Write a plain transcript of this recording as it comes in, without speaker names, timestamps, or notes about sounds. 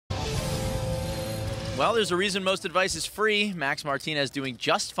Well, there's a reason most advice is free. Max Martinez doing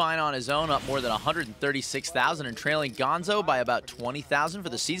just fine on his own, up more than 136,000 and trailing Gonzo by about 20,000 for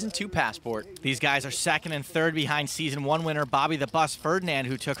the Season 2 passport. These guys are second and third behind Season 1 winner Bobby the Bus Ferdinand,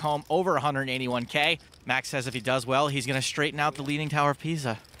 who took home over 181K. Max says if he does well, he's going to straighten out the Leaning Tower of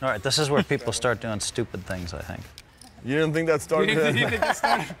Pisa. All right, this is where people start doing stupid things, I think. You didn't think that started?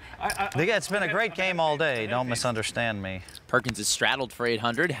 It's been a great game all day. Don't misunderstand me. Perkins is straddled for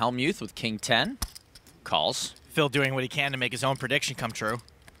 800. Hellmuth with King 10. Calls. Phil doing what he can to make his own prediction come true.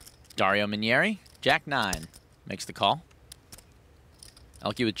 Dario Minieri, Jack 9. Makes the call.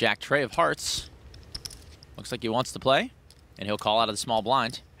 Elke with Jack Trey of hearts. Looks like he wants to play, and he'll call out of the small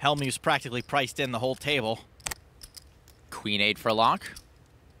blind. Hellmuth's practically priced in the whole table. Queen 8 for a lock.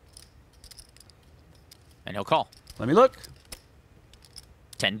 And he'll call. Let me look.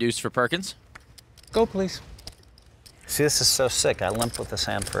 10 deuce for Perkins. Go, please. See, this is so sick. I limp with this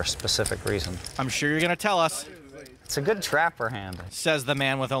hand for a specific reason. I'm sure you're going to tell us. It's a good trapper hand. Says the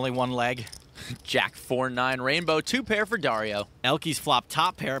man with only one leg. Jack 4-9 rainbow, 2 pair for Dario. Elke's flopped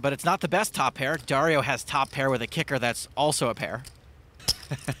top pair, but it's not the best top pair. Dario has top pair with a kicker that's also a pair.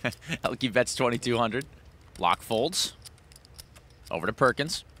 Elke bets 2,200. Lock folds. Over to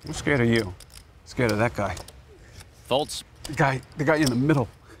Perkins. I'm scared of you. Scared of that guy. Folds. The guy in the middle.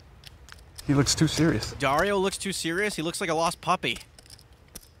 He looks too serious. Dario looks too serious. He looks like a lost puppy.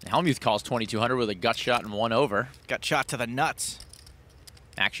 Hellmuth calls 2,200 with a gut shot and 1 over. Got shot to the nuts.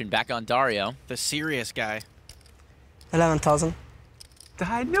 Action back on Dario. The serious guy. 11,000.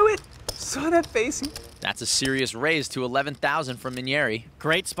 I knew it. Saw that face. That's a serious raise to 11,000 from Minieri.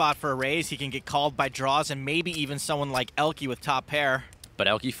 Great spot for a raise. He can get called by draws and maybe even someone like Elke with top pair. But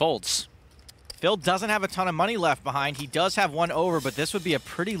Elke folds. Phil doesn't have a ton of money left behind. He does have 1 over, but this would be a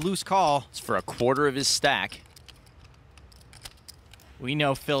pretty loose call. It's for a quarter of his stack. We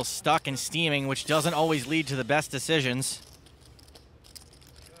know Phil's stuck and steaming, which doesn't always lead to the best decisions.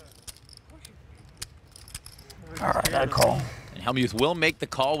 All right, I call. And Hellmuth will make the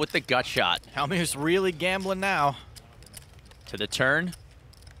call with the gut shot. Hellmuth's really gambling now. To the turn.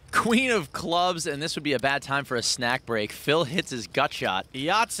 Queen of clubs, and this would be a bad time for a snack break. Phil hits his gut shot.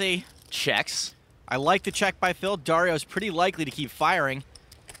 Yahtzee. Checks. I like the check by Phil. Dario's pretty likely to keep firing.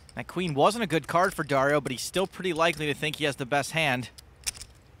 That queen wasn't a good card for Dario, but he's still pretty likely to think he has the best hand.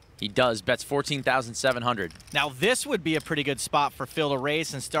 He does. Bets 14,700. Now this would be a pretty good spot for Phil to raise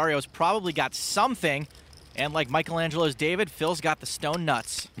since Dario's probably got something. And like Michelangelo's David, Phil's got the stone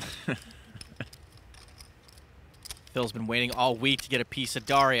nuts. Phil's been waiting all week to get a piece of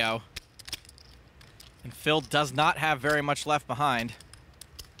Dario. And Phil does not have very much left behind.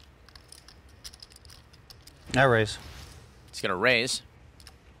 I raise. He's going to raise.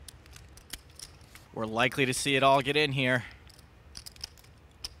 We're likely to see it all get in here.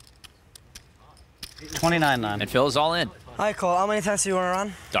 29-9. And Phil is all in. I call. How many times do you want to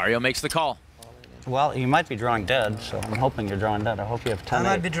run? Dario makes the call. Well, you might be drawing dead, so I'm hoping you're drawing dead. I hope you have 10. I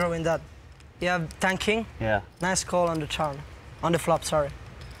might be drawing that. You have 10 king? Yeah. Nice call on the turn. On the flop, sorry.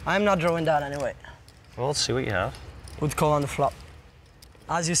 I'm not drawing that anyway. Well, let's see what you have. Would call on the flop.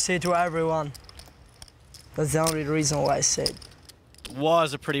 As you say to everyone. That's the only reason why I say it.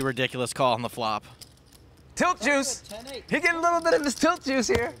 Was a pretty ridiculous call on the flop. Tilt juice. He getting a little bit of his tilt juice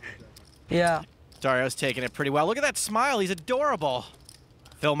here. Yeah. Dario's taking it pretty well. Look at that smile. He's adorable.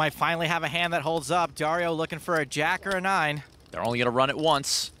 Phil might finally have a hand that holds up. Dario looking for a jack or a 9. They're only going to run it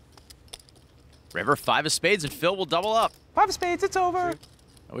once. River 5 of spades, and Phil will double up. 5 of spades, it's over.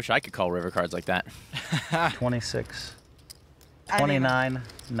 I wish I could call river cards like that. 26. 29-9.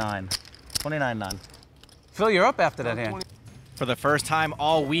 29-9. Phil, you're up after that hand. For the first time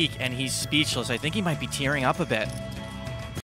all week, and he's speechless. I think he might be tearing up a bit.